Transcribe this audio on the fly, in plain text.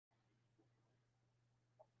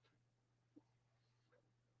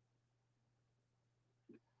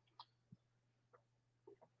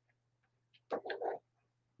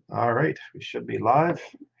All right, we should be live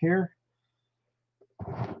here.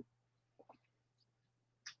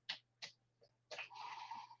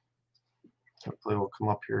 Hopefully we'll come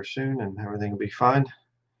up here soon and everything will be fine.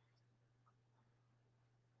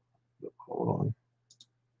 Hold on.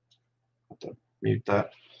 Have to mute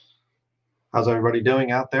that. How's everybody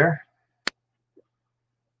doing out there?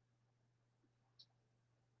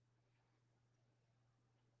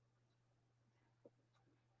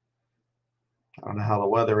 I don't know how the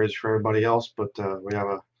weather is for everybody else, but we have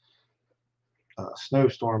a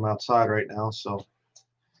snowstorm outside right now, so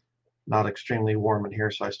not extremely warm in here,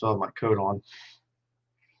 so I still have my coat on.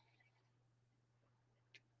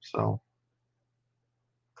 So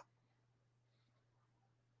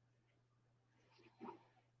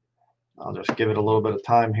I'll just give it a little bit of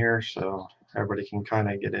time here so everybody can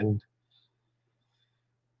kind of get in.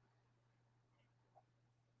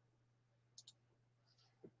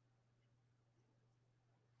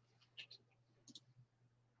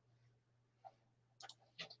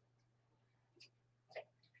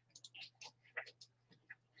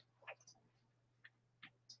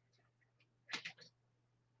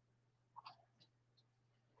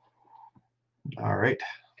 All right.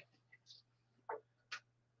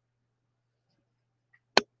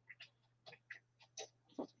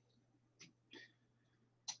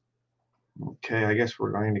 Okay, I guess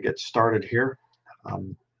we're going to get started here. Let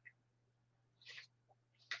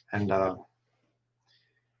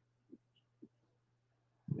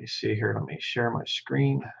me see here. Let me share my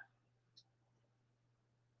screen.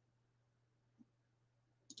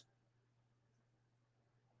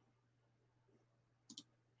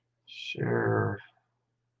 Share.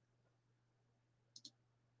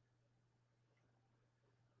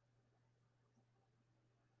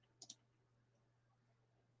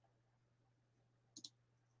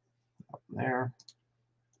 Up there.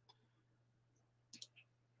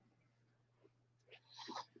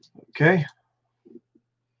 Okay.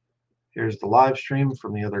 Here's the live stream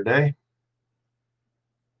from the other day.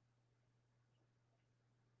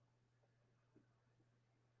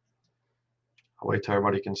 I'll wait till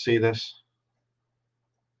everybody can see this.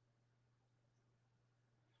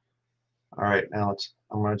 All right, now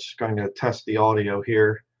I'm just going to test the audio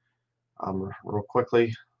here real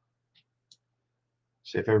quickly.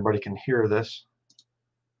 See if everybody can hear this.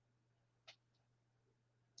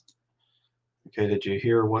 Okay, did you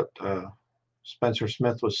hear what Spencer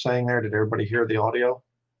Smith was saying there? Did everybody hear the audio?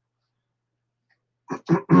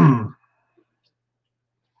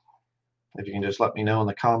 If you can just let me know in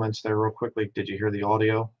the comments there real quickly, did you hear the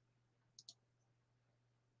audio?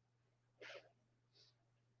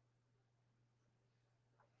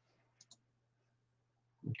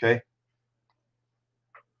 Okay.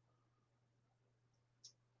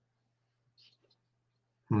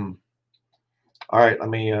 All right, let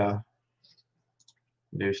me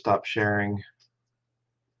do stop sharing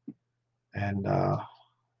and let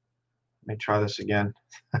me try this again.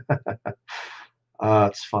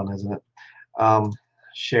 It's fun, isn't it?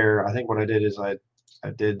 Share. I think what I did is I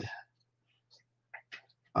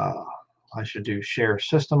should do share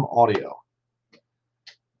system audio.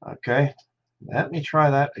 Okay, let me try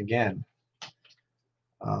that again.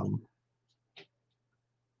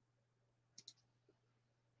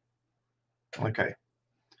 Okay,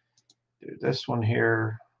 do this one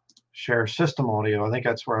here, share system audio. I think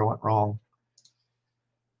that's where I went wrong.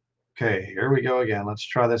 Okay, here we go again. Let's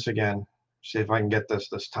try this again. See if I can get this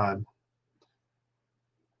time.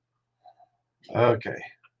 Okay.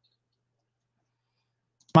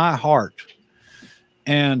 My heart.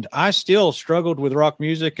 And I still struggled with rock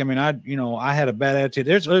music. I mean, I had a bad attitude.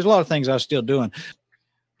 There's a lot of things I was still doing.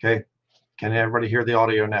 Okay. Can everybody hear the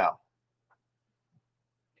audio now?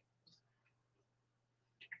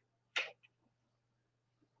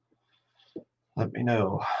 Let me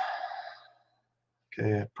know.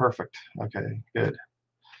 Okay, perfect. Okay, good.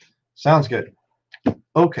 Sounds good.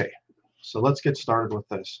 Okay, so let's get started with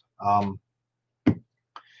this.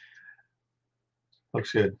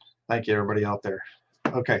 Looks good. Thank you, everybody out there.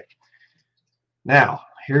 Okay, now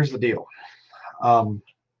here's the deal. I'm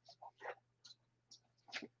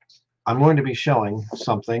going to be showing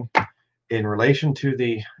something in relation to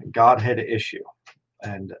the Godhead issue,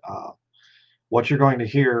 and what you're going to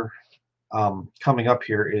hear coming up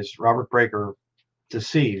here is Robert Breaker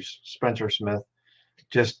deceives Spencer Smith,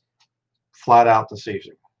 just flat out deceives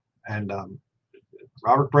him. And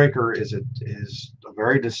Robert Breaker is a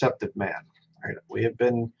very deceptive man. Right? We have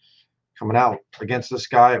been coming out against this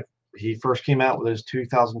guy. He first came out with his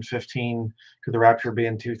 2015 "Could the Rapture Be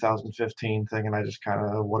in 2015" thing, and I just kind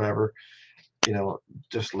of whatever.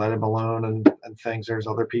 just let him alone and things. There's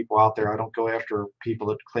other people out there. I don't go after people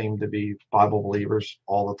that claim to be Bible believers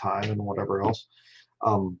all the time and whatever else.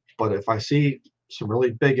 But if I see some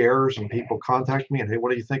really big errors and people contact me and, hey,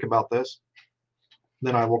 what do you think about this?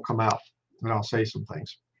 Then I will come out and I'll say some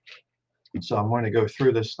things. So I'm going to go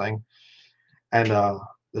through this thing. And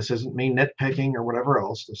this isn't me nitpicking or whatever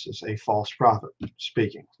else. This is a false prophet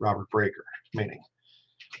speaking, Robert Breaker, meaning.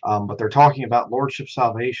 But they're talking about lordship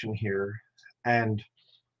salvation here. And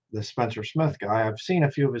the Spencer Smith guy, I've seen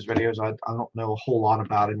a few of his videos. I don't know a whole lot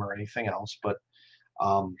about him or anything else, but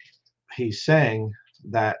he's saying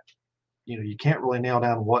that, you can't really nail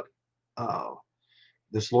down what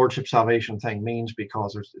this lordship salvation thing means,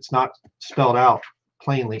 because it's not spelled out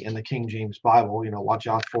plainly in the King James Bible. Watch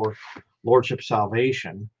out for lordship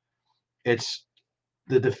salvation. It's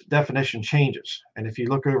the definition changes. And if you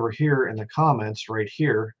look over here in the comments right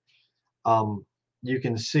here, you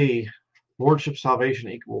can see lordship salvation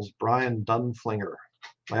equals Bryan Denlinger.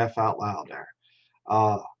 Laugh out loud there.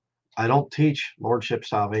 I don't teach lordship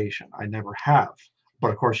salvation. I never have. But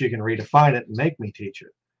of course, you can redefine it and make me teach it.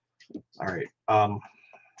 All right.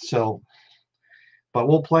 But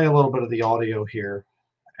we'll play a little bit of the audio here,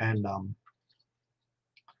 and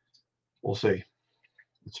we'll see.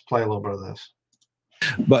 Let's play a little bit of this.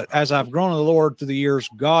 But as I've grown in the Lord through the years,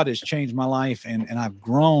 God has changed my life, and I've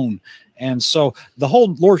grown. And so the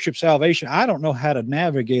whole lordship salvation, I don't know how to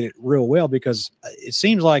navigate it real well, because it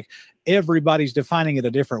seems like everybody's defining it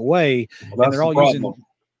a different way. Well, and they're all using,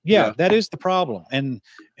 yeah, that is the problem. And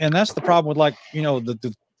that's the problem with, like,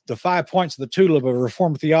 the 5 points of the tulip of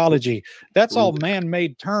Reformed theology. That's all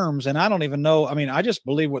man-made terms. And I don't even know. I mean, I just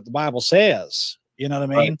believe what the Bible says. You know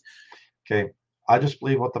what I mean? Right. Okay. I just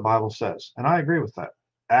believe what the Bible says. And I agree with that.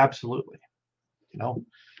 Absolutely.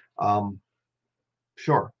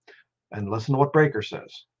 Sure. And listen to what Breaker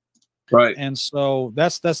says. Right. And so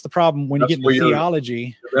that's the problem when you get into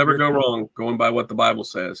theology. You never go wrong going by what the Bible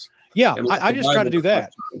says. Yeah, I just try to do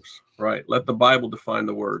that. Right. Let the Bible define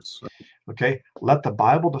the words. Okay. Let the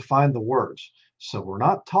Bible define the words. So we're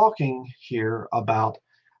not talking here about,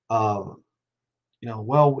 well,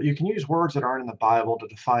 you can use words that aren't in the Bible to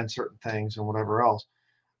define certain things and whatever else.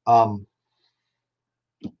 Let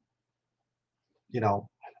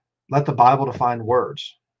the Bible define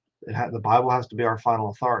words. The Bible has to be our final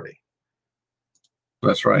authority.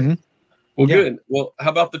 That's right. Mm-hmm. Well, good. Well, how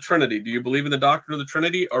about the Trinity? Do you believe in the doctrine of the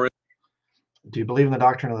Trinity, or do you believe in the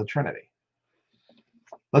doctrine of the Trinity?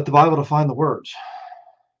 Let the Bible define the words.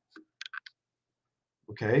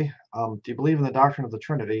 Okay. Do you believe in the doctrine of the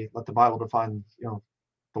Trinity? Let the Bible define,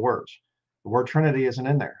 the words. The word Trinity isn't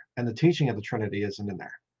in there, and the teaching of the Trinity isn't in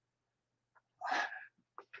there.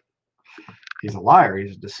 He's a liar.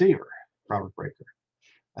 He's a deceiver, Robert Breaker.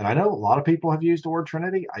 And I know a lot of people have used the word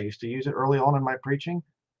Trinity. I used to use it early on in my preaching.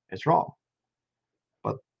 It's wrong.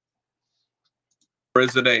 But or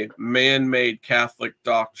is it a man-made Catholic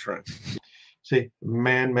doctrine? See,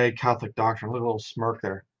 man-made Catholic doctrine. Look at a little smirk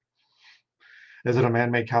there. Is it a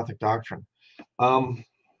man-made Catholic doctrine? Let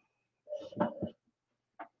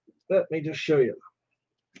me just show you.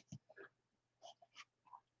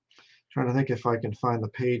 Trying to think if I can find the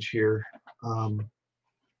page here.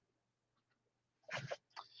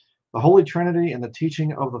 The Holy Trinity and the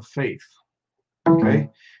teaching of the faith. Okay.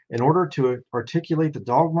 In order to articulate the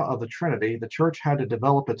dogma of the Trinity, the Church had to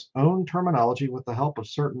develop its own terminology with the help of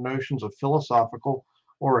certain notions of philosophical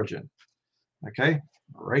origin. Okay.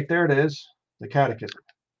 Right there it is. The Catechism.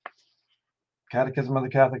 Catechism of the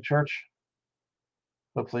Catholic Church.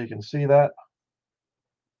 Hopefully you can see that.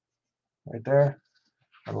 Right there.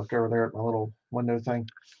 I look over there at my little window thing.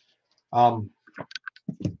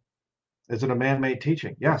 Is it a man-made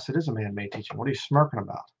teaching? Yes, it is a man-made teaching. What are you smirking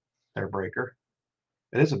about there, Breaker?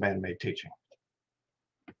 It is a man-made teaching.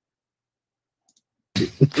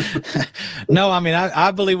 No, I mean,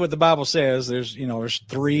 I believe what the Bible says. There's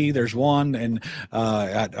three, there's one, and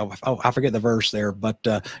I forget the verse there, but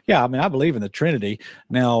yeah, I mean, I believe in the Trinity.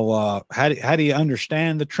 Now, how do you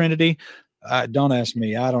understand the Trinity? Don't ask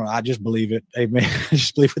me. I just believe it. Amen. I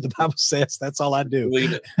just believe what the Bible says. That's all I do.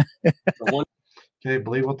 Believe it. Okay,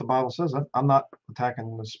 believe what the Bible says. I'm not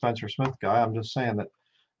attacking the Spencer Smith guy. I'm just saying that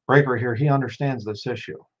Breaker here, he understands this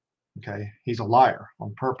issue. Okay, he's a liar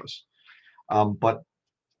on purpose. But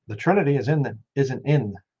the Trinity isn't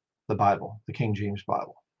in the Bible, the King James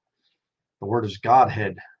Bible. The word is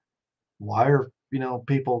Godhead. Why are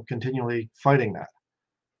people continually fighting that?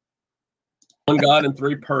 One God in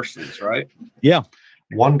three persons, right? Yeah.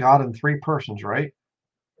 One God in three persons, right?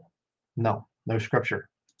 No scripture.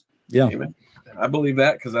 Yeah. Amen. I believe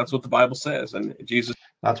that because that's what the Bible says. And Jesus.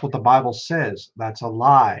 That's what the Bible says. That's a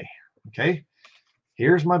lie. Okay.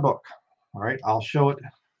 Here's my book. All right, I'll show it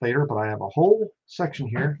later, but I have a whole section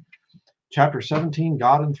here. Chapter 17,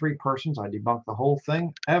 God in three persons. I debunked the whole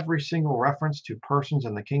thing. Every single reference to persons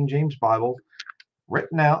in the King James Bible,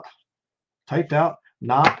 written out, typed out.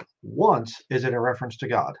 Not once is it a reference to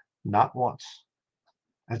God. Not once.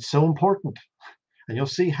 That's so important. And you'll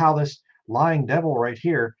see how this lying devil right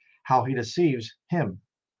here, how he deceives him.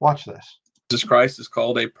 Watch this. Jesus Christ is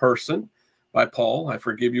called a person by Paul. I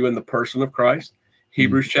forgive you in the person of Christ.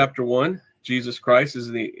 Hebrews chapter 1, Jesus Christ is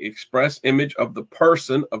the express image of the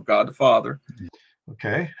person of God the Father.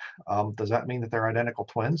 Okay. Does that mean that they're identical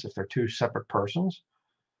twins if they're two separate persons?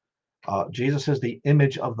 Jesus is the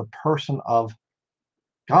image of the person of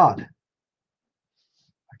God.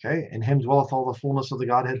 Okay. In him dwelleth all the fullness of the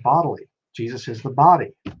Godhead bodily. Jesus is the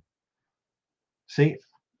body. See,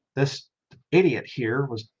 this idiot here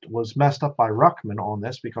was messed up by Ruckman on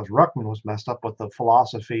this, because Ruckman was messed up with the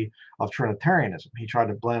philosophy of Trinitarianism. He tried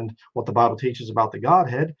to blend what the Bible teaches about the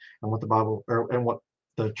Godhead and what the Bible and what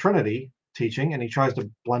the Trinity teaching, and he tries to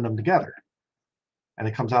blend them together, and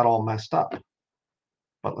it comes out all messed up.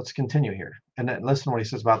 But let's continue here, and then listen to what he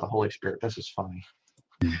says about the Holy Spirit. This is funny.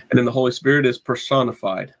 And then the Holy Spirit is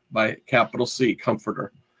personified by capital C,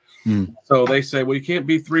 Comforter. So they say, well, you can't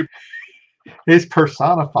be three. Is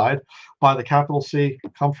personified by the capital C,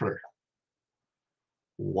 Comforter.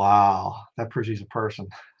 Wow, that proves he's a person.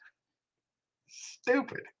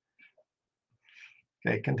 Stupid.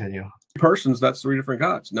 Okay, continue. Persons, that's three different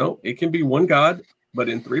gods. No, it can be one God, but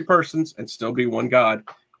in three persons and still be one God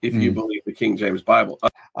if you believe the King James Bible.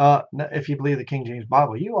 If you believe the King James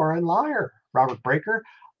Bible, you are a liar, Robert Breaker.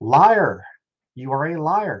 Liar. You are a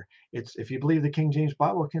liar. It's if you believe the King James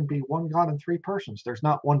Bible, it can be one God in three persons. There's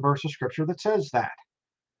not one verse of scripture that says that.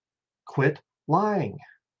 Quit lying.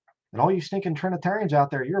 And all you stinking Trinitarians out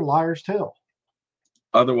there, you're liars too.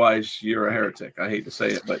 Otherwise, you're a heretic. I hate to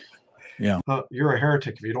say it, but yeah, you're a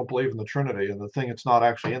heretic if you don't believe in the Trinity and the thing it's not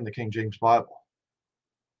actually in the King James Bible.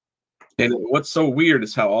 And what's so weird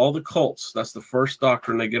is how all the cults, that's the first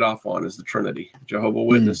doctrine they get off on, is the Trinity. Jehovah's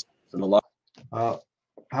Witnesses and a lot. How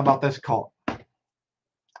about this cult?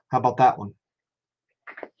 How about that one?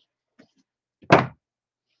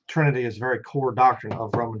 Trinity is a very core doctrine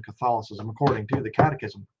of Roman Catholicism, according to the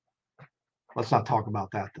Catechism. Let's not talk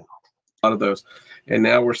about that, though. A lot of those. And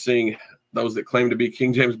now we're seeing those that claim to be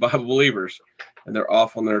King James Bible believers, and they're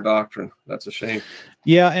off on their doctrine. That's a shame.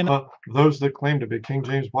 Yeah, and those that claim to be King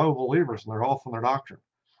James Bible believers, and they're off on their doctrine.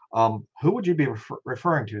 Who would you be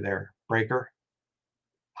referring to there, Breaker?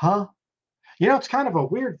 Huh? You know, it's kind of a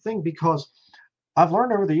weird thing, because I've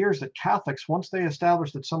learned over the years that Catholics, once they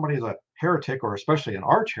establish that somebody is a heretic, or especially an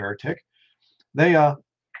arch heretic, they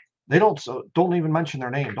don't even mention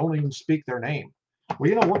their name, don't even speak their name. Well,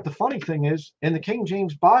 you know what the funny thing is, in the King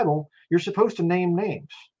James Bible, you're supposed to name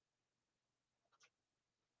names.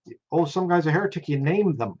 Oh, some guy's a heretic, you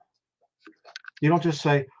name them. You don't just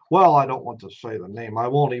say, well, I don't want to say the name. I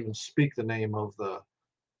won't even speak the name of the,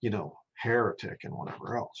 heretic and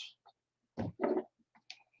whatever else.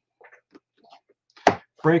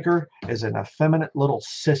 Breaker is an effeminate little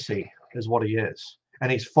sissy, is what he is.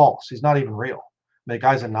 And he's false. He's not even real. The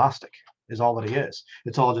guy's a Gnostic, is all that he is.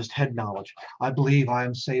 It's all just head knowledge. I believe I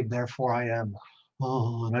am saved, therefore I am.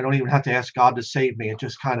 Oh, and I don't even have to ask God to save me. It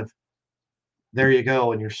just kind of, there you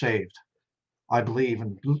go, and you're saved. I believe,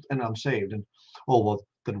 and I'm saved. And, oh, well,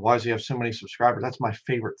 then why does he have so many subscribers? That's my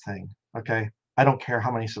favorite thing, okay? I don't care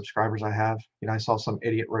how many subscribers I have. I saw some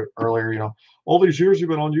idiot wrote earlier, all these years you've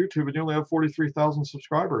been on YouTube and you only have 43,000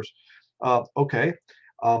 subscribers. Okay.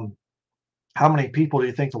 How many people do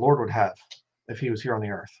you think the Lord would have if he was here on the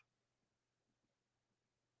earth?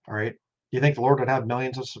 All right. Do you think the Lord would have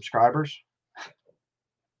millions of subscribers?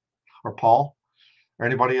 Or Paul? Or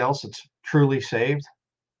anybody else that's truly saved?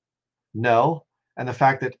 No. And the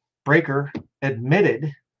fact that Breaker admitted,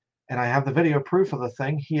 and I have the video proof of the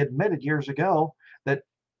thing, he admitted years ago that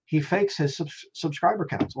he fakes his subscriber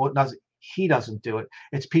counts. Well, he doesn't do it.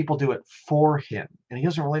 It's people do it for him. And he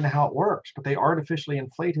doesn't really know how it works, but they artificially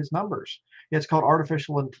inflate his numbers. It's called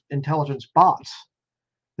artificial intelligence bots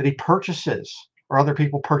that he purchases, or other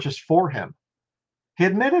people purchase for him. He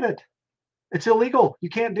admitted it. It's illegal. You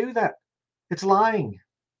can't do that. It's lying.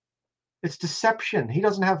 It's deception. He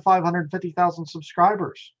doesn't have 550,000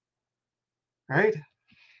 subscribers, right?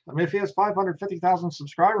 I mean, if he has 550,000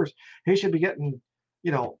 subscribers, he should be getting,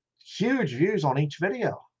 huge views on each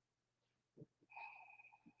video.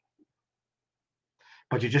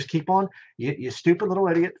 But you just keep on, you stupid little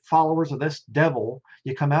idiot followers of this devil,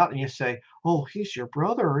 you come out and you say, oh, he's your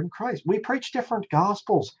brother in Christ. We preach different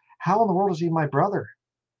gospels. How in the world is he my brother?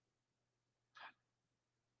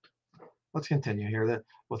 let's continue here. That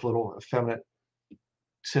with little effeminate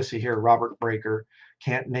sissy here, Robert Breaker,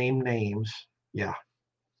 can't name names. Yeah.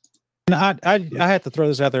 And I have to throw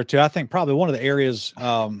this out there too. I think probably one of the areas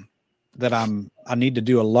that I need to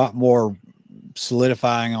do a lot more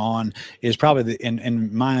solidifying on is probably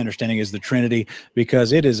in my understanding is the Trinity,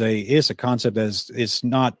 because it's a concept that it's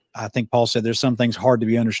not, I think Paul said there's some things hard to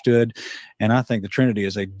be understood, and I think the Trinity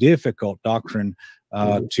is a difficult doctrine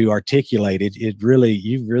to articulate. You've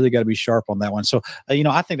really got to be sharp on that one. So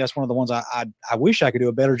I think that's one of the ones I wish I could do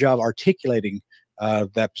a better job articulating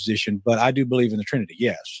that position, but I do believe in the Trinity.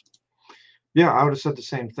 Yes. Yeah, I would have said the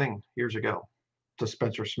same thing years ago to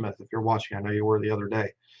Spencer Smith. If you're watching, I know you were the other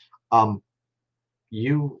day.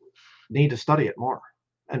 You need to study it more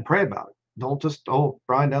and pray about it. Don't just,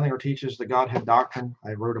 Bryan Denlinger teaches the Godhead doctrine.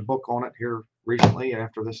 I wrote a book on it here recently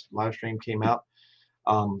after this live stream came out.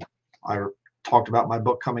 I talked about my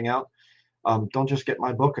book coming out. Don't just get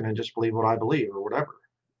my book and then just believe what I believe or whatever.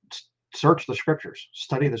 Search the scriptures,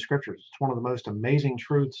 study the scriptures. It's one of the most amazing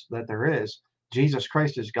truths that there is. Jesus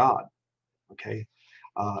Christ is God. Okay.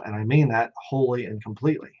 And I mean that wholly and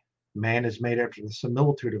completely. Man is made after the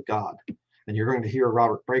similitude of God. And you're going to hear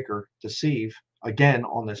Robert Breaker deceive again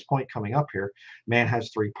on this point coming up here. Man has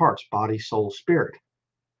three parts: body, soul, spirit.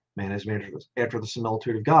 Man is made after the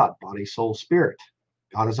similitude of God: body, soul, spirit.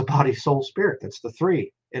 God is a body, soul, spirit. That's the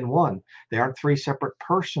three in one. They aren't three separate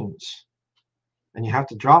persons. And you have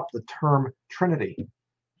to drop the term Trinity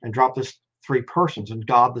and drop this three persons and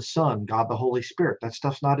God the Son, God the Holy Spirit. That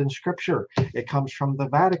stuff's not in Scripture. It comes from the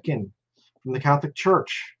Vatican, from the Catholic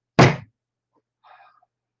Church.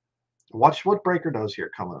 Watch what Breaker does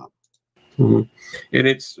here coming up. And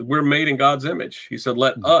we're made in God's image. He said,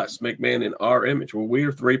 let us make man in our image. Well,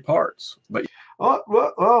 we're three parts. But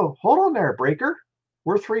hold on there, Breaker.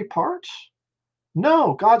 We're three parts?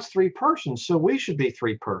 No, God's three persons, so we should be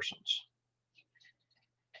three persons.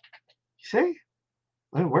 See?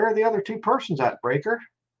 Where are the other two persons at, Breaker?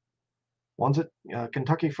 One's at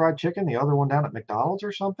Kentucky Fried Chicken, the other one down at McDonald's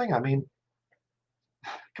or something? I mean,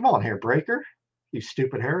 come on here, Breaker. You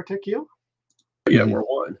stupid heretic, you. Yeah, we're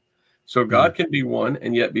one. So God can be one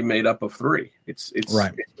and yet be made up of three. It's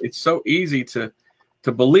right. It's so easy to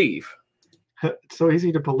believe. It's so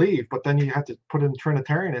easy to believe, but then you have to put in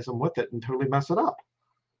Trinitarianism with it and totally mess it up.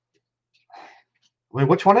 I mean,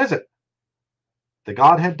 which one is it? The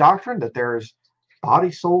Godhead doctrine that there is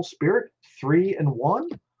body, soul, spirit, three in one?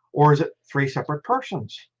 Or is it three separate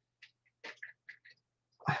persons?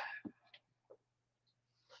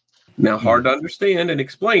 Now, hard to understand and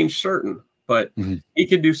explain, certain, but he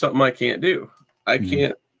can do something I can't do. I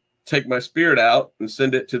can't take my spirit out and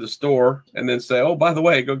send it to the store and then say, oh, by the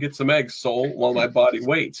way, go get some eggs, soul, while my body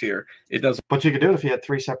waits here. It doesn't. But you could do it if you had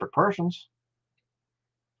three separate persons.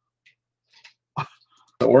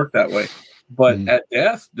 Work that way. But at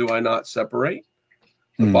death, do I not separate?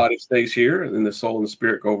 The body stays here and the soul and the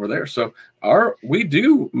spirit go over there. So we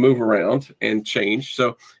do move around and change.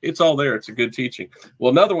 So it's all there. It's a good teaching.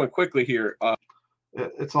 Well, another one quickly here.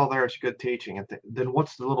 It's all there. It's good teaching. Then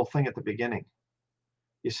what's the little thing at the beginning?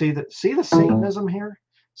 You see the Satanism here?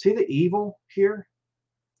 See the evil here?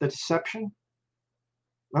 The deception?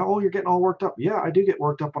 Oh, you're getting all worked up. Yeah, I do get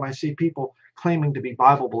worked up when I see people claiming to be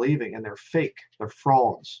Bible believing and they're fake. They're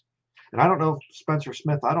frauds. And I don't know, Spencer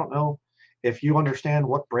Smith, I don't know if you understand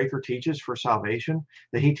what Breaker teaches for salvation,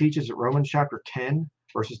 that he teaches that Romans chapter 10,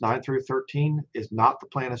 verses 9 through 13 is not the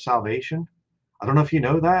plan of salvation. I don't know if you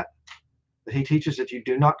know that he teaches that you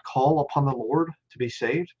do not call upon the Lord to be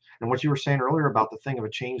saved. And what you were saying earlier about the thing of a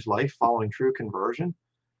changed life following true conversion.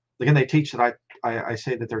 Again, they teach that I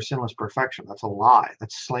say that there's sinless perfection. That's a lie.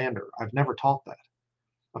 That's slander. I've never taught that.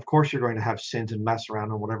 Of course, you're going to have sins and mess around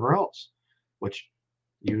and whatever else, which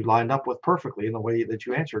you lined up with perfectly in the way that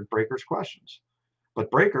you answered Breaker's questions.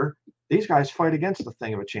 But Breaker, these guys fight against the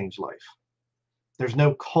thing of a changed life. There's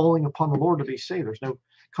no calling upon the Lord to be saved. There's no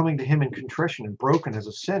coming to him in contrition and broken as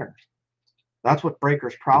a sinner. That's what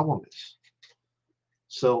Breaker's problem is.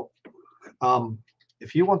 So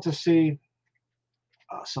if you want to see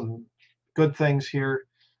some good things here,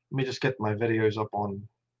 let me just get my videos up on.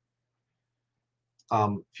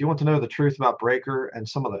 If you want to know the truth about Breaker and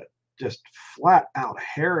some of the just flat out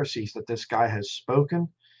heresies that this guy has spoken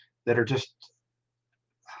that are just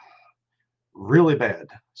really bad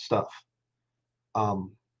stuff. Let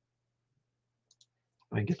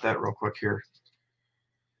me get that real quick here.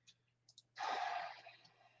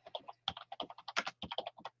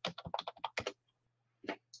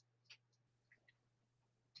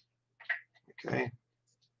 Okay.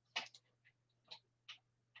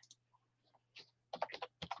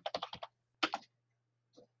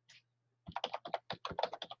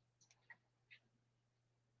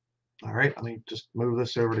 All right, let me just move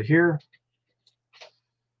this over to here.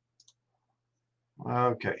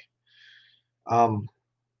 Okay. You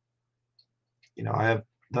know, I have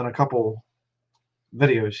done a couple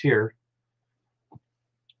videos here.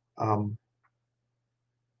 You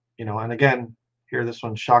know, and again, here, this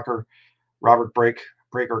one, shocker, Robert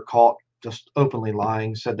Breaker caught just openly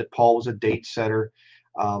lying, said that Paul was a date setter.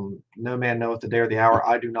 No man knoweth the day or the hour.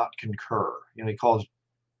 I do not concur. You know, he calls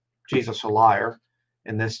Jesus a liar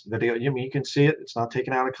in this video. You mean, you can see it. It's not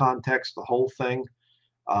taken out of context. The whole thing.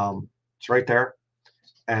 It's right there.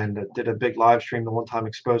 And did a big live stream the one time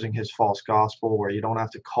exposing his false gospel, where you don't have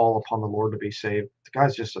to call upon the Lord to be saved. The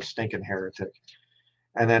guy's just a stinking heretic.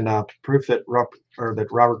 And then proof that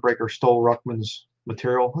Robert Breaker stole Ruckman's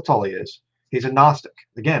material. That's all he is. He's a Gnostic.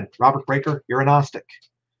 Again, Robert Breaker, you're a Gnostic.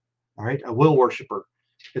 All right, a will worshiper.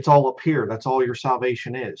 It's all up here. That's all your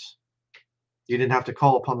salvation is. You didn't have to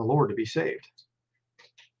call upon the Lord to be saved.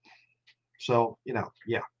 So, you know,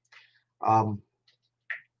 yeah. And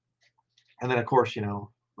then, of course, you know,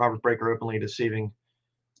 Robert Breaker openly deceiving.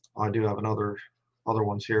 I do have other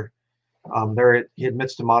ones here. There, he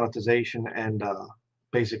admits to monetization and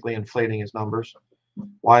basically inflating his numbers.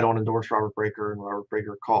 Why I don't endorse Robert Breaker, and Robert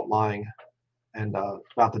Breaker caught lying and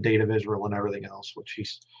about the date of Israel and everything else, which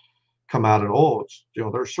he's come out and, oh, it's, you know,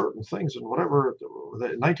 there's certain things and whatever.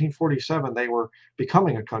 In 1947 they were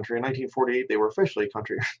becoming a country. In 1948 they were officially a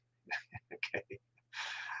country. Okay,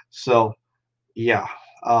 so yeah.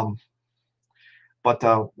 But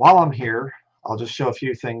while I'm here, I'll just show a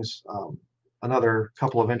few things. Another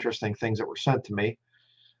couple of interesting things that were sent to me.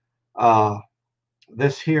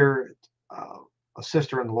 This here, a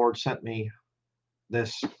sister in the Lord sent me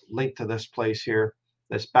this link to this place here,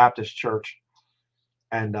 this Baptist church,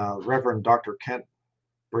 and Reverend Dr. Kent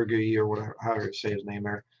Burgui, or whatever, how do you say his name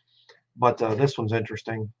there. But this one's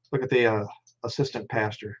interesting. Look at the assistant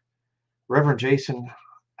pastor, Reverend Jason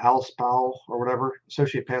Alspal, or whatever,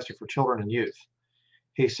 associate pastor for children and youth.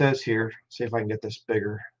 He says here, see if I can get this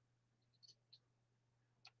bigger.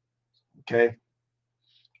 Okay.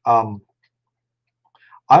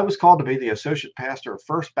 I was called to be the associate pastor of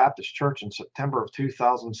First Baptist Church in September of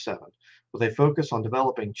 2007, with a focus on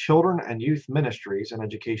developing children and youth ministries and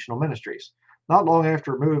educational ministries. Not long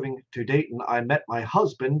after moving to Dayton, I met my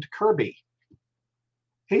husband, Kirby.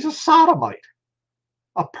 He's a sodomite,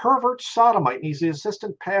 a pervert sodomite, and he's the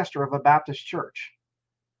assistant pastor of a Baptist church.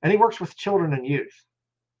 And he works with children and youth.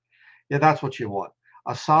 Yeah, that's what you want.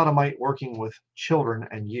 A sodomite working with children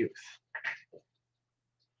and youth.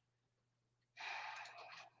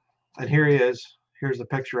 And here he is. Here's the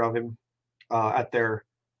picture of him at their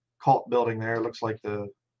cult building there. It looks like the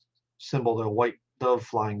symbol, the white dove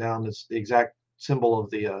flying down. It's the exact symbol of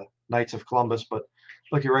the Knights of Columbus. But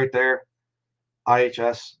looky right there,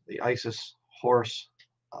 IHS, the ISIS horse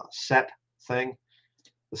set thing,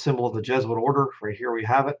 the symbol of the Jesuit order. Right here we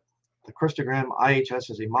have it. The Christogram IHS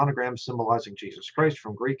is a monogram symbolizing Jesus Christ.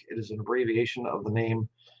 From Greek, it is an abbreviation of the name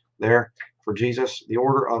there for Jesus. The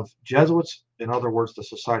Order of Jesuits, in other words, the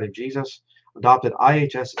Society of Jesus, adopted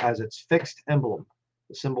IHS as its fixed emblem,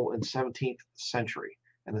 the symbol in 17th century,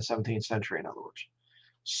 in the 17th century, in other words.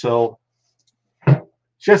 So,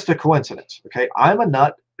 just a coincidence, okay? I'm a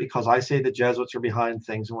nut because I say the Jesuits are behind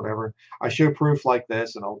things and whatever. I show proof like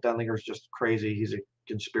this, and old Denlinger's just crazy. He's a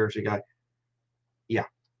conspiracy guy. Yeah,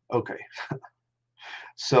 okay.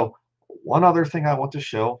 So, one other thing I want to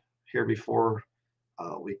show here before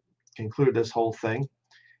we conclude this whole thing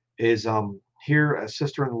is here a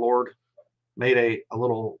sister in the Lord made a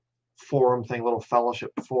little forum thing, little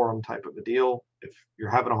fellowship forum type of a deal. If you're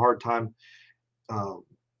having a hard time,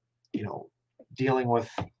 you know, dealing with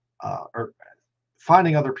or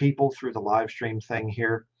finding other people through the live stream thing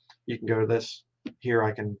here, you can go to this here.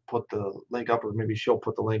 I can put the link up, or maybe she'll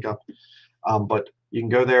put the link up. But you can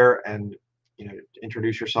go there and, you know,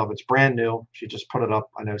 introduce yourself. It's brand new. She just put it up.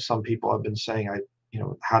 I know some people have been saying, you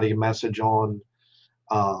know, how do you message on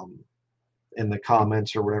in the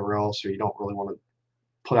comments or whatever else, or you don't really want to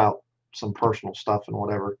put out some personal stuff and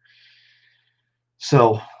whatever.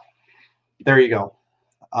 So there you go.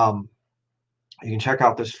 You can check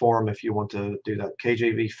out this forum if you want to do that,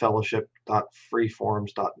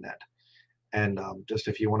 kjvfellowship.freeforums.net. And just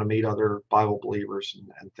if you want to meet other Bible believers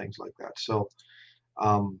and things like that. So,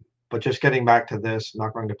 but just getting back to this, I'm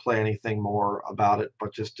not going to play anything more about it,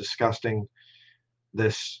 but just discussing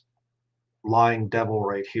this lying devil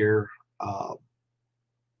right here.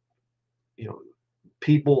 You know,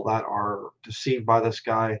 people that are deceived by this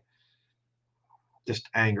guy just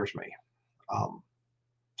angers me.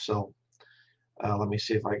 So let me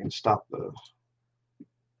see if I can stop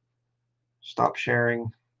sharing.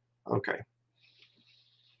 Okay.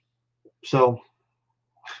 So,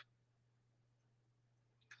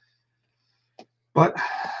 but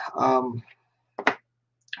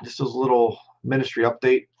just as a little ministry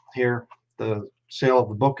update here. The sale of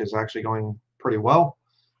the book is actually going pretty well.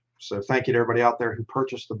 So thank you to everybody out there who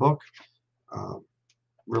purchased the book.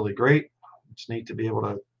 Really great. It's neat to be able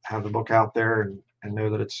to have the book out there and know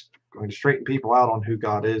that it's going to straighten people out on who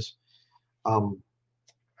God is.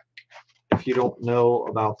 If you don't know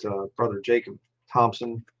about Brother Jacob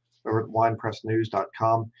Thompson over at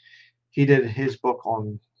winepressnews.com, he did his book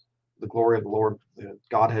on the glory of the Lord, the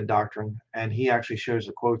Godhead doctrine, and he actually shows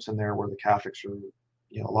the quotes in there where the Catholics are,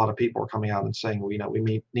 a lot of people are coming out and saying, well,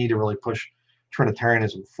 we need to really push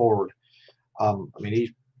Trinitarianism forward. I mean,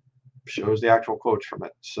 he shows the actual quotes from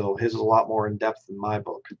it. So his is a lot more in depth than my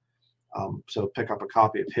book. So pick up a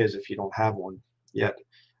copy of his if you don't have one yet,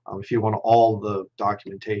 if you want all the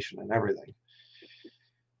documentation and everything.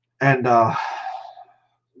 And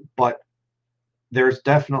but there's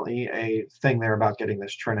definitely a thing there about getting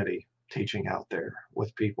this Trinity teaching out there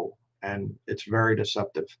with people, and it's very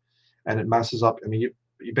deceptive, and it messes up. I mean, you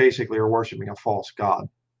basically are worshiping a false god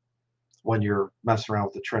when you're messing around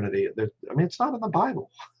with the Trinity. I mean, it's not in the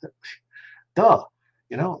Bible. Duh.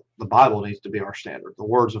 The Bible needs to be our standard. The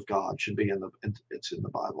words of God should be it's in the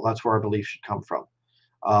Bible. That's where our belief should come from.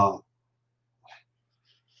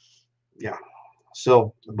 Yeah.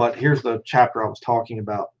 So, but here's the chapter I was talking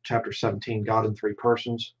about, chapter 17, God in three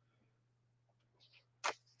persons.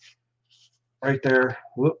 Right there,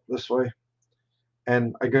 whoop, this way.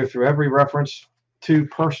 And I go through every reference to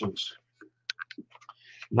persons.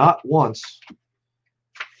 Not once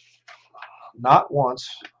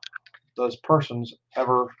does persons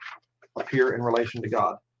ever appear in relation to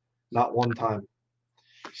God. Not one time.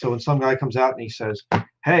 So when some guy comes out and he says,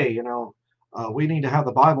 hey, we need to have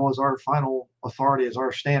the Bible as our final authority, as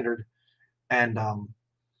our standard, and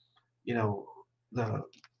the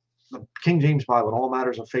King James Bible and all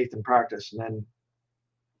matters of faith and practice, and then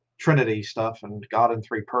Trinity stuff and God in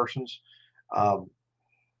three persons. No.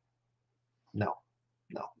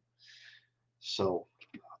 So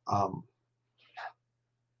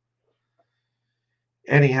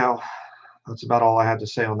anyhow, that's about all I have to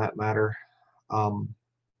say on that matter.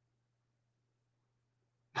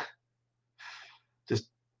 Just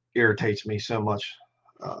irritates me so much.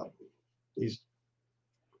 These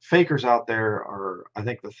fakers out there are, I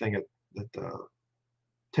think, the thing that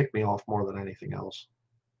tick me off more than anything else.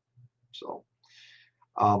 So,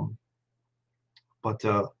 but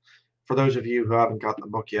for those of you who haven't gotten the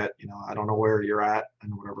book yet, I don't know where you're at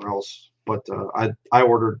and whatever else, but I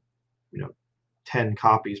ordered, 10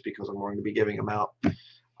 copies because I'm going to be giving them out.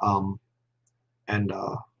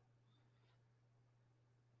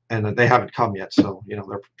 And they haven't come yet. So,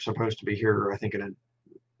 they're supposed to be here, I think, in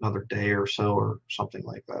another day or so or something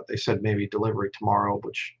like that. They said maybe delivery tomorrow,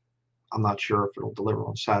 which I'm not sure if it'll deliver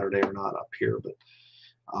on Saturday or not up here,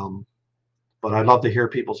 but I'd love to hear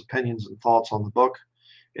people's opinions and thoughts on the book.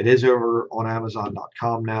 It is over on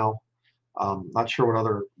Amazon.com now. Not sure what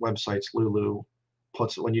other websites Lulu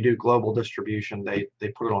puts it. When you do global distribution, they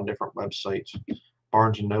put it on different websites.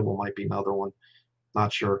 Barnes and Noble might be another one.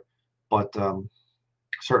 Not sure, but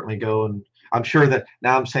certainly go, and I'm sure that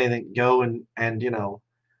now I'm saying that go and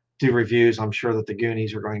do reviews. I'm sure that the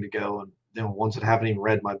Goonies are going to go, and ones that haven't even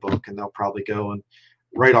read my book, and they'll probably go and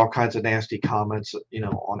write all kinds of nasty comments,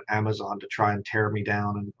 on Amazon to try and tear me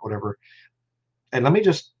down and whatever. And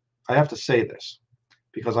I have to say this,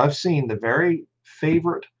 because I've seen the very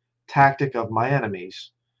favorite tactic of my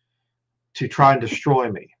enemies to try and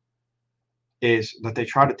destroy me is that they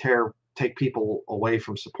try to take people away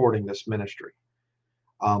from supporting this ministry.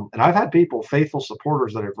 And I've had people, faithful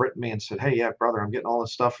supporters, that have written me and said, hey, yeah, brother, I'm getting all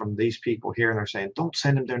this stuff from these people here. And they're saying, don't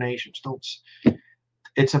send them donations.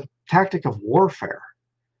 It's a tactic of warfare.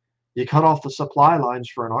 You cut off the supply lines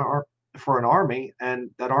for an army, and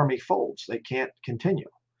that army folds. They can't continue.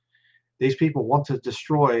 These people want to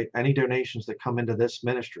destroy any donations that come into this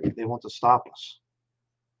ministry. They want to stop us.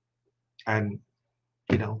 And,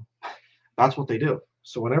 that's what they do.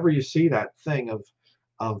 So whenever you see that thing of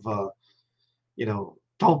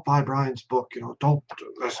don't buy Bryan's book,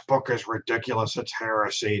 this book is ridiculous, it's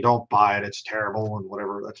heresy, don't buy it, it's terrible, and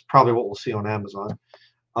whatever. That's probably what we'll see on Amazon.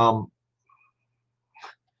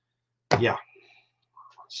 Yeah.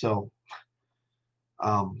 So,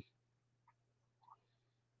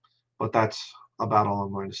 but that's about all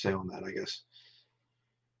I'm going to say on that, I guess.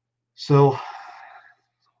 So,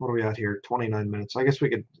 what are we at here? 29 minutes. I guess we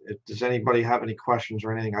could, does anybody have any questions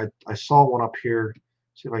or anything? I saw one up here.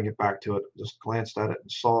 See if I can get back to it. Just glanced at it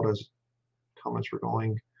and saw it as comments were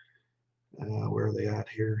going. Where are they at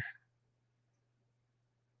here?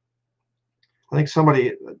 I think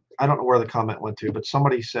somebody, I don't know where the comment went to, but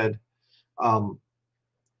somebody said, um,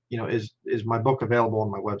 is my book available on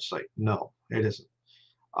my website? No, it isn't.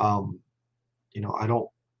 Um, I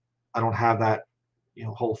don't have that,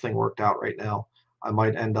 whole thing worked out right now. I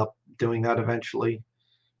might end up doing that eventually,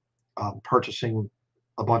 purchasing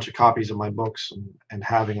a bunch of copies of my books and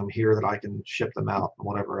having them here that I can ship them out and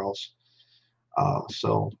whatever else.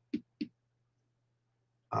 So,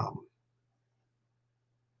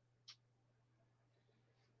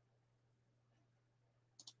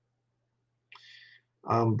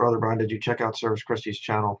 um, Brother Brian, did you check out Service Christie's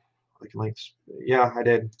channel? I can links. Yeah, I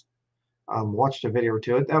did. Watched a video or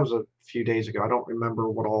two. That was a few days ago. I don't remember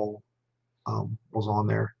what all was on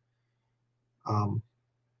there. Um,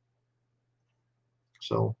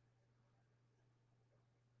 so,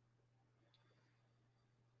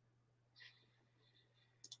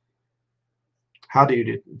 how do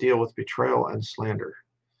you deal with betrayal and slander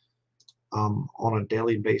on a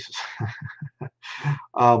daily basis?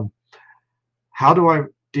 um, how do I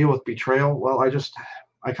deal with betrayal? Well,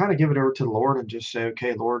 I kind of give it over to the Lord and just say,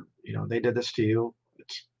 okay, Lord, they did this to you.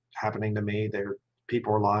 It's happening to me.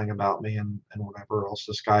 People are lying about me and whatever else.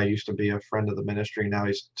 This guy used to be a friend of the ministry. Now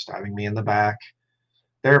he's stabbing me in the back.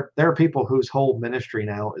 There are people whose whole ministry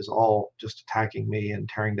now is all just attacking me and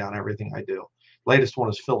tearing down everything I do. Latest one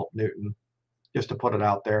is Philip Newton, just to put it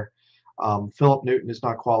out there. Philip Newton is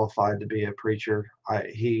not qualified to be a preacher.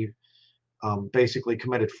 He basically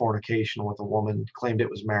committed fornication with a woman, claimed it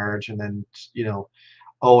was marriage, and then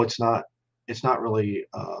oh, it's not really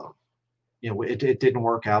it didn't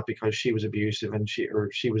work out because she was abusive and she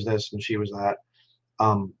was this and she was that.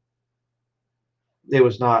 Um, it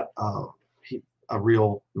was not a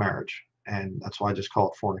real marriage, and that's why I just call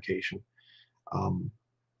it fornication. Um,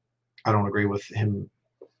 I don't agree with him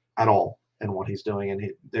at all in what he's doing,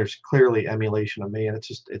 and there's clearly emulation of me, and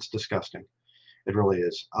it's disgusting. It really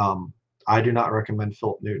is. I do not recommend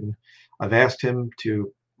Philip Newton. I've asked him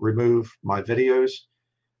to remove my videos,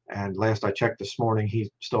 and last I checked this morning,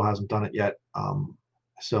 he still hasn't done it yet.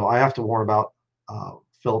 So I have to warn about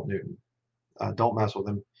Philip Newton. Don't mess with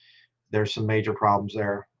him. There's some major problems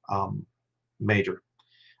there. Major.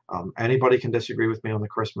 Anybody can disagree with me on the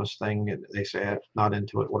Christmas thing, and they say I'm not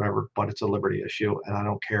into it, whatever, but it's a liberty issue, and I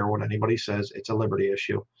don't care what anybody says. It's a liberty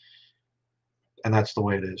issue, and that's the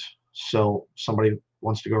way it is. So somebody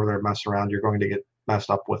wants to go over there and mess around, you're going to get messed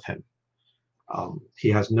up with him. He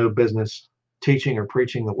has no business teaching or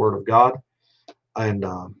preaching the word of God, and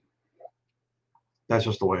that's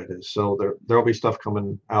just the way it is. So there'll be stuff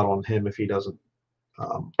coming out on him if he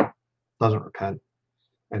um, doesn't repent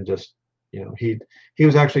and just he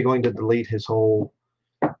was actually going to delete his whole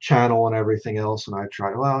channel and everything else, and I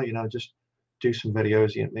tried, well, just do some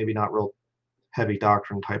videos, maybe not real heavy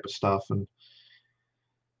doctrine type of stuff, and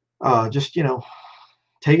just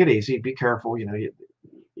take it easy, be careful. You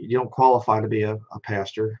don't qualify to be a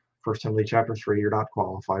pastor. First Timothy chapter 3, you're not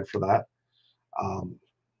qualified for that.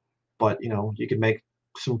 But you can make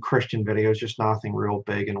some Christian videos, just nothing real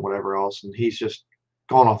big and whatever else, and he's just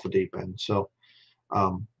gone off the deep end. So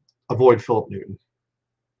avoid Philip Newton.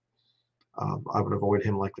 I would avoid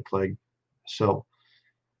him like the plague. So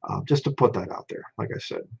just to put that out there, like I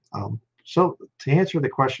said. So to answer the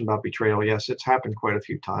question about betrayal, yes, it's happened quite a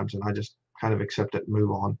few times, and I just kind of accept it and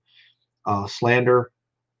move on. Slander,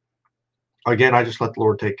 again, I just let the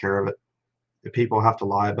Lord take care of it. If people have to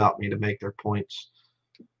lie about me to make their points,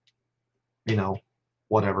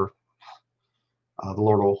 whatever, the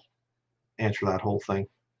Lord will answer that whole thing.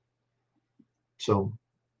 So,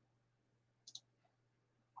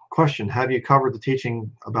 question: have you covered the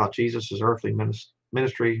teaching about Jesus's earthly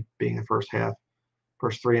ministry being the first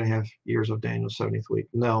 3.5 years of Daniel's 70th week?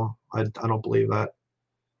 No, I don't believe that.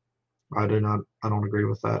 I don't agree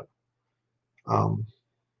with that.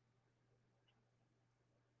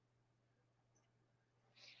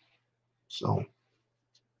 So,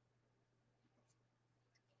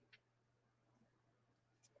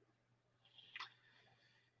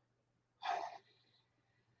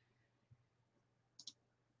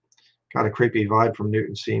 got a creepy vibe from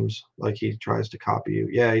Newton. Seems like he tries to copy you.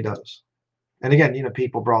 Yeah, he does. And again,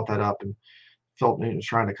 people brought that up, and Philip Newton's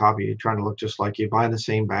trying to copy you, trying to look just like you, buying the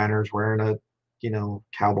same banners, wearing a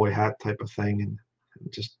cowboy hat type of thing, and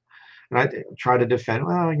I try to defend.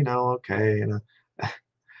 Well, okay,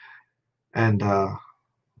 and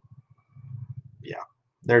yeah,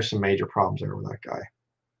 there's some major problems there with that guy.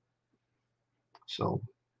 So,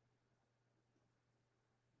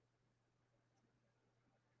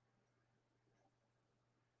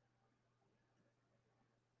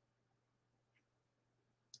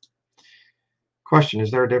 Question,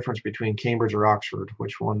 is there a difference between Cambridge or Oxford?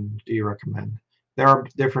 Which one do you recommend? There are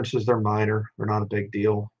differences. They're minor. They're not a big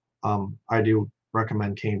deal. I do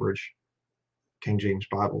recommend Cambridge King James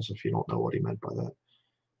Bibles if you don't know what he meant by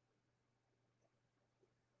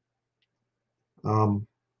that.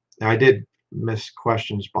 I did miss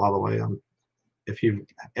questions, by the way. If you've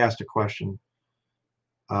asked a question,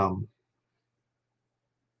 are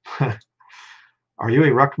you a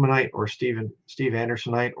Ruckmanite or Steve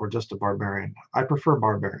Andersonite or just a barbarian? I prefer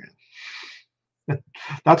barbarian.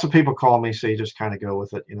 That's what people call me, so you just kind of go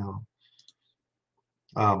with it, you know.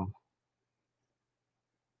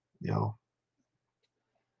 You know.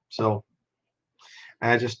 So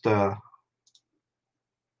I just have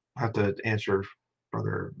to answer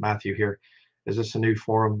Brother Matthew here. Is this a new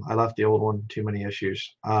forum? I left the old one. Too many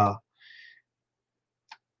issues.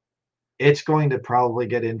 It's going to probably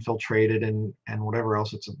get infiltrated and whatever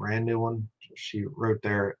else. It's a brand new one. She wrote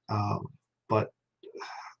there. But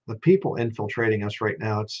the people infiltrating us right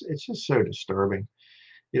now, it's just so disturbing.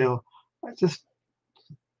 You know,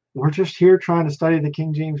 we're just here trying to study the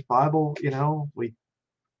King James Bible. You know, we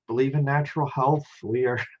believe in natural health. We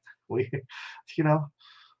you know,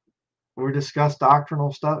 we discuss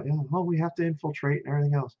doctrinal stuff. You know, well, we have to infiltrate and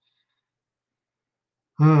everything else.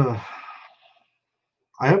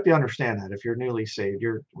 I hope you understand that if you're newly saved,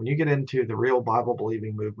 when you get into the real Bible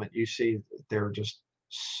believing movement, you see that there are just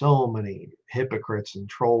so many hypocrites and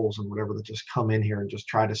trolls and whatever that just come in here and just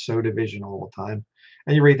try to sow division all the time.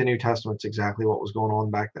 And you read the New Testament, it's exactly what was going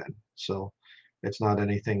on back then. So it's not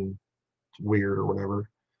anything weird or whatever.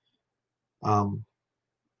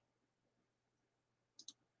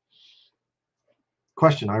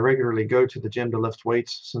 Question, I regularly go to the gym to lift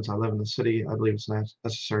weights. Since I live in the city, I believe it's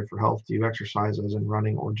necessary for health. Do you exercise as in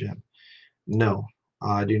running or gym? No,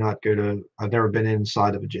 I do not go to, I've never been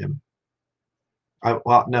inside of a gym.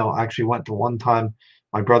 Well, no, I actually went to one time.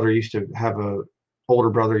 My brother used to have older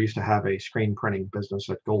brother used to have a screen printing business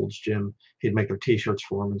at Gold's Gym. He'd make their t-shirts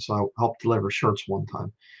for him. And so I helped deliver shirts one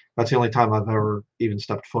time. That's the only time I've ever even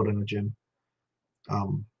stepped foot in a gym.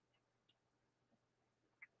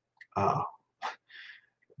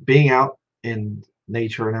 Being out in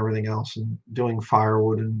nature and everything else and doing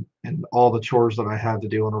firewood and all the chores that I have to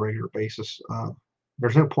do on a regular basis,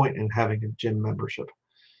 there's no point in having a gym membership.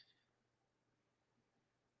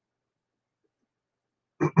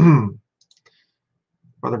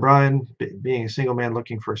 Brother Bryan, being a single man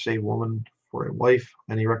looking for a saved woman for a wife,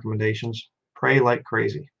 any recommendations? Pray like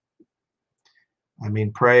crazy. I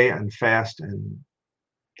mean, pray and fast and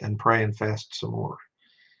pray and fast some more.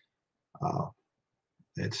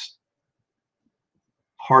 It's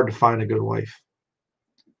hard to find a good wife.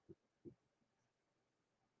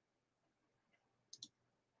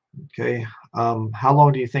 Okay. How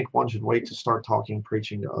long do you think one should wait to start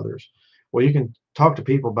preaching to others? Well, you can talk to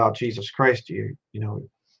people about Jesus Christ, you know,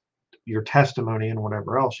 your testimony and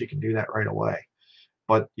whatever else. You can do that right away.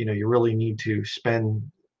 But, you know, you really need to spend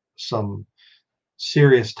some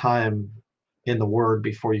serious time in the Word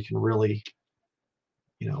before you can really,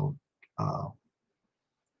 you know,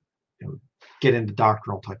 get into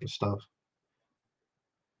doctrinal type of stuff.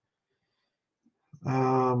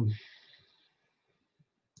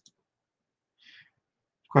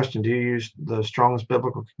 Question, do you use the Strong's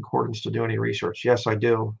Biblical Concordance to do any research? Yes, I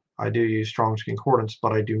do. I do use Strong's Concordance,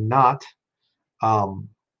 but I do not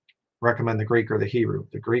recommend the Greek or the Hebrew.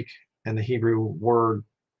 The Greek and the Hebrew word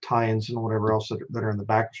tie-ins and whatever else that are in the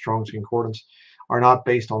back of Strong's Concordance are not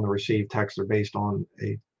based on the received text. They're based on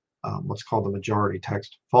a what's called the majority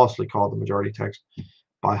text, falsely called the majority text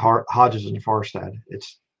by Hodges and Farstad.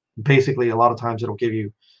 It's basically a lot of times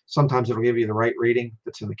sometimes it'll give you the right reading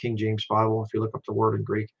that's in the King James Bible if you look up the word in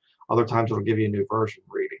Greek. Other times it'll give you a new version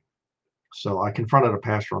reading. So I confronted a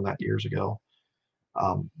pastor on that years ago.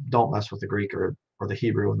 Don't mess with the Greek or the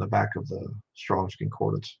Hebrew in the back of the Strong's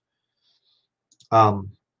Concordance. Do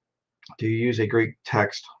you use a Greek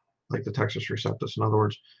text like the Textus Receptus? In other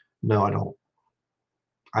words, no, I don't.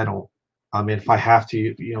 I mean, if I have to,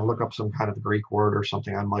 you know, look up some kind of Greek word or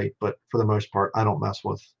something, I might. But for the most part, I don't mess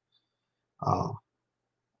with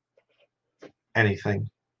anything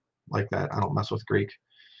like that. I don't mess with Greek.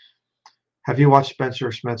 Have you watched Spencer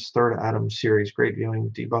Smith's Third Adam series? Great viewing,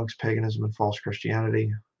 debunks paganism and false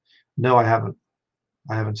Christianity. No, I haven't.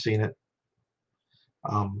 I haven't seen it.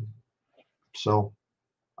 So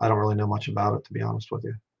I don't really know much about it, to be honest with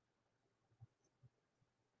you.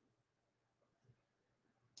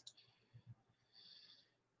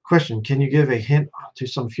 Question, can you give a hint to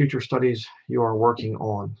some future studies you are working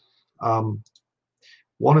on?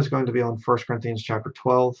 One is going to be on 1 Corinthians chapter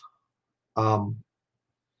 12.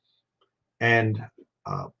 And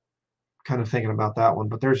kind of thinking about that one.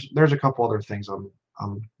 But there's a couple other things I'm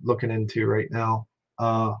looking into right now.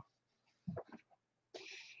 I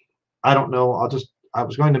don't know. I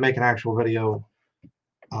was going to make an actual video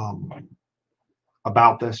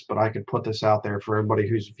about this, but I could put this out there for everybody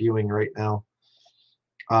who's viewing right now.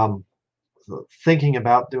 Thinking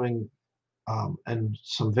about doing and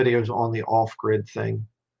some videos on the off-grid thing,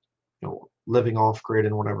 living off-grid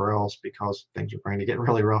and whatever else, because things are going to get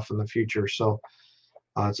really rough in the future. So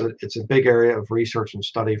it's a big area of research and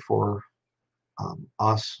study for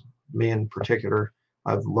us, me in particular.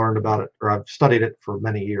 I've learned about it, or I've studied it for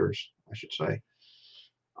many years, I should say.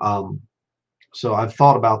 So I've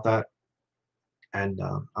thought about that, and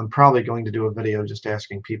I'm probably going to do a video just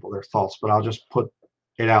asking people their thoughts, but I'll just put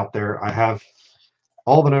it out there. I have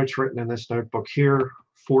all the notes written in this notebook here,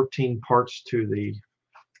 14 parts to the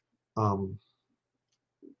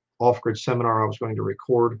off-grid seminar I was going to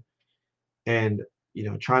record, and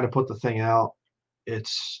trying to put the thing out,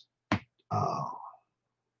 it's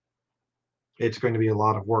going to be a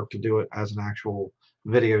lot of work to do it as an actual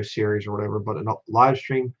video series or whatever. But in a live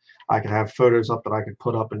stream, I could have photos up that I could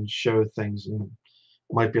put up and show things, and it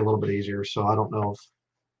might be a little bit easier. So I don't know if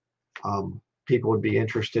people would be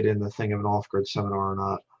interested in the thing of an off-grid seminar or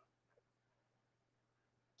not.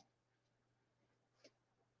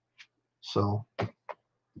 So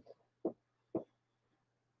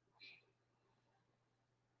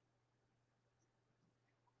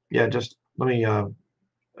yeah, just let me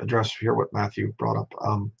address here what Matthew brought up.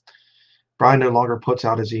 Bryan no longer puts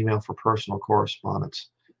out his email for personal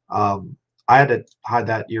correspondence. I had to hide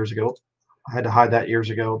that years ago.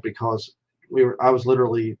 Because I was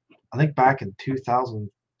literally, I think back in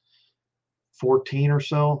 2014 or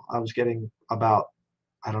so, I was getting about,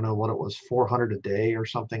 I don't know what it was, 400 a day or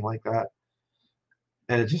something like that.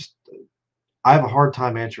 And I have a hard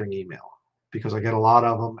time answering email because I get a lot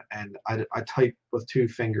of them, and I type with 2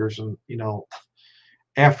 fingers, and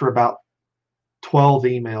after about 12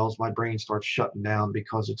 emails, my brain starts shutting down,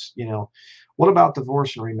 because it's, what about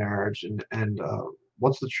divorce and remarriage, and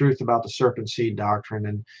what's the truth about the serpent seed doctrine,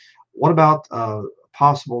 and what about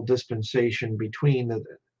possible dispensation between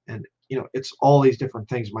and it's all these different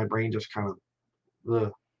things. My brain just kind of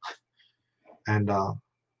ugh. And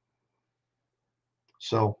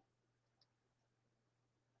so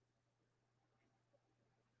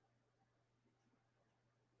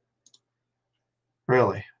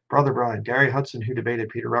really, Brother Bryan, Gary Hudson, who debated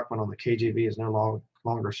Peter Ruckman on the KJV, is no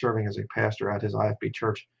longer serving as a pastor at his IFB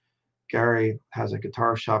church. Gary has a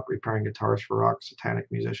guitar shop repairing guitars for rock satanic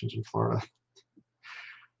musicians in Florida.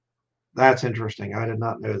 That's interesting. I did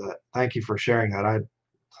not know that. Thank you for sharing that.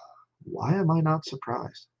 Why am I not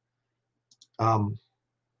surprised? How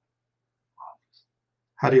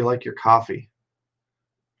do you like your coffee?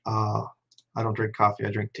 I don't drink coffee.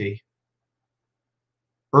 I drink tea.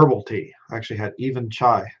 Herbal tea. I actually had even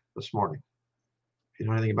chai this morning. If you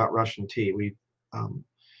know anything about Russian tea, we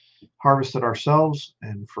harvest it ourselves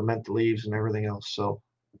and ferment the leaves and everything else. So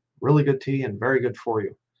really good tea and very good for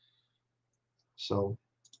you. So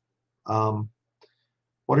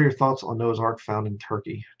what are your thoughts on Noah's Ark found in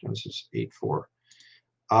Turkey? Genesis 8:4.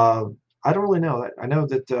 I don't really know. I know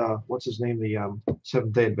that what's his name, the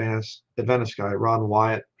Seventh-day Adventist guy, Ron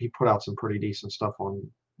Wyatt, he put out some pretty decent stuff on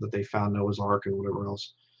that they found Noah's Ark and whatever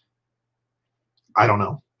else. I don't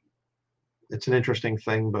know. It's an interesting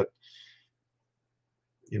thing, but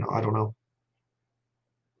I don't know.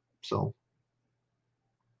 So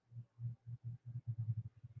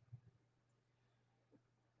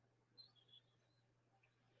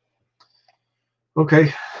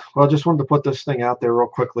okay, well, I just wanted to put this thing out there real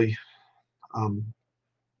quickly.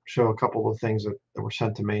 Show a couple of things that were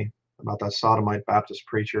sent to me about that sodomite Baptist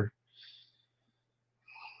preacher.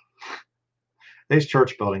 These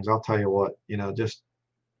church buildings, I'll tell you what, just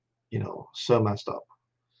so messed up.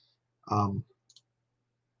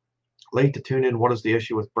 Late to tune in. What is the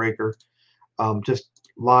issue with Breaker? Just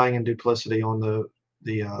lying and duplicity on the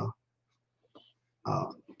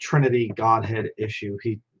Trinity Godhead issue.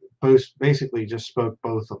 He basically just spoke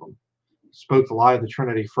both of them. Spoke the lie of the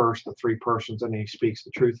Trinity first, the 3 persons, and he speaks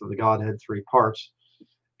the truth of the Godhead 3 parts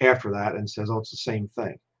after that, and says, oh, it's the same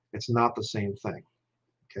thing. It's not the same thing.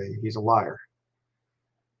 Okay, he's a liar.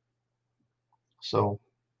 So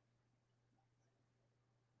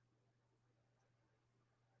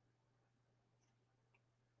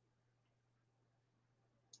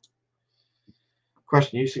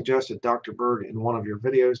question, you suggested Dr. Berg in one of your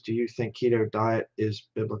videos. Do you think keto diet is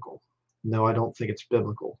biblical? No, I don't think it's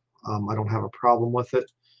biblical. I don't have a problem with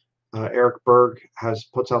it. Eric Berg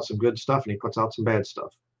puts out some good stuff, and he puts out some bad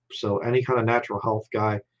stuff. So any kind of natural health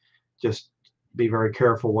guy, just be very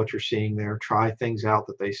careful what you're seeing there. Try things out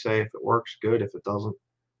that they say. If it works, good. If it doesn't,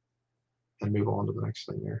 then move on to the next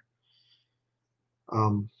thing there.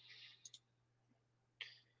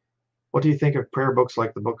 What do you think of prayer books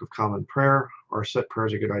like the Book of Common Prayer? Or set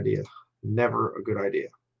prayers a good idea? Never a good idea.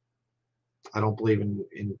 I don't believe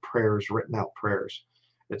in prayers, written out prayers.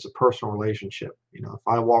 It's a personal relationship. You know, if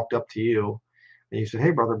I walked up to you and you said,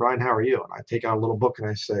 "Hey, Brother Bryan, how are you?" And I take out a little book and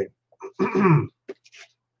I say,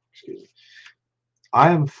 excuse me,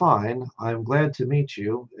 "I am fine. I am glad to meet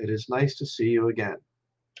you. It is nice to see you again."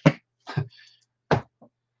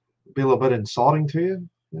 Be a little bit insulting to you?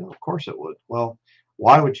 You know, of course it would. Well,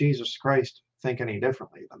 why would Jesus Christ think any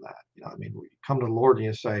differently than that? You know, I mean, you come to the Lord and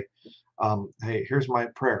you say, "Hey, here's my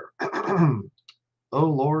prayer." Oh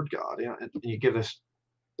Lord God, you know, and you give this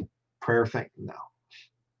prayer thing. No,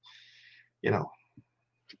 you know.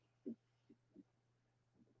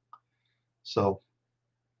 So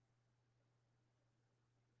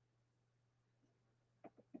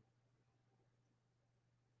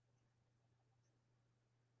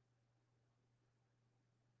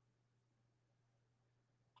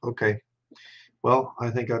okay, well, I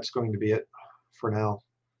think that's going to be it for now.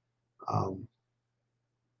 Um,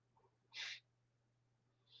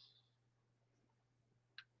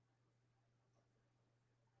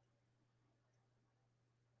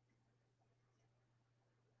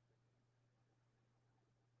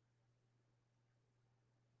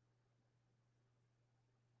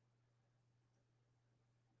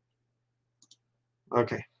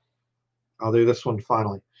 okay, I'll do this one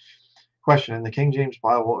finally. Question: in the King James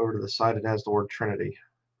Bible, over to the side, it has the word Trinity.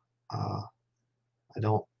 I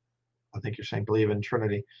don't. I think you're saying believe in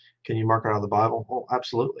Trinity. Can you mark it out of the Bible? Oh,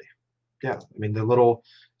 absolutely. Yeah. I mean, the little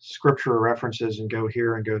scripture references and go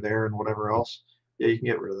here and go there and whatever else. Yeah, you can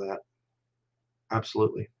get rid of that.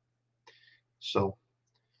 Absolutely. So,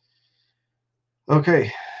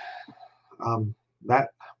 okay. That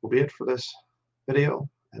will be it for this video,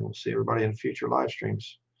 and we'll see everybody in future live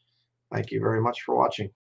streams. Thank you very much for watching.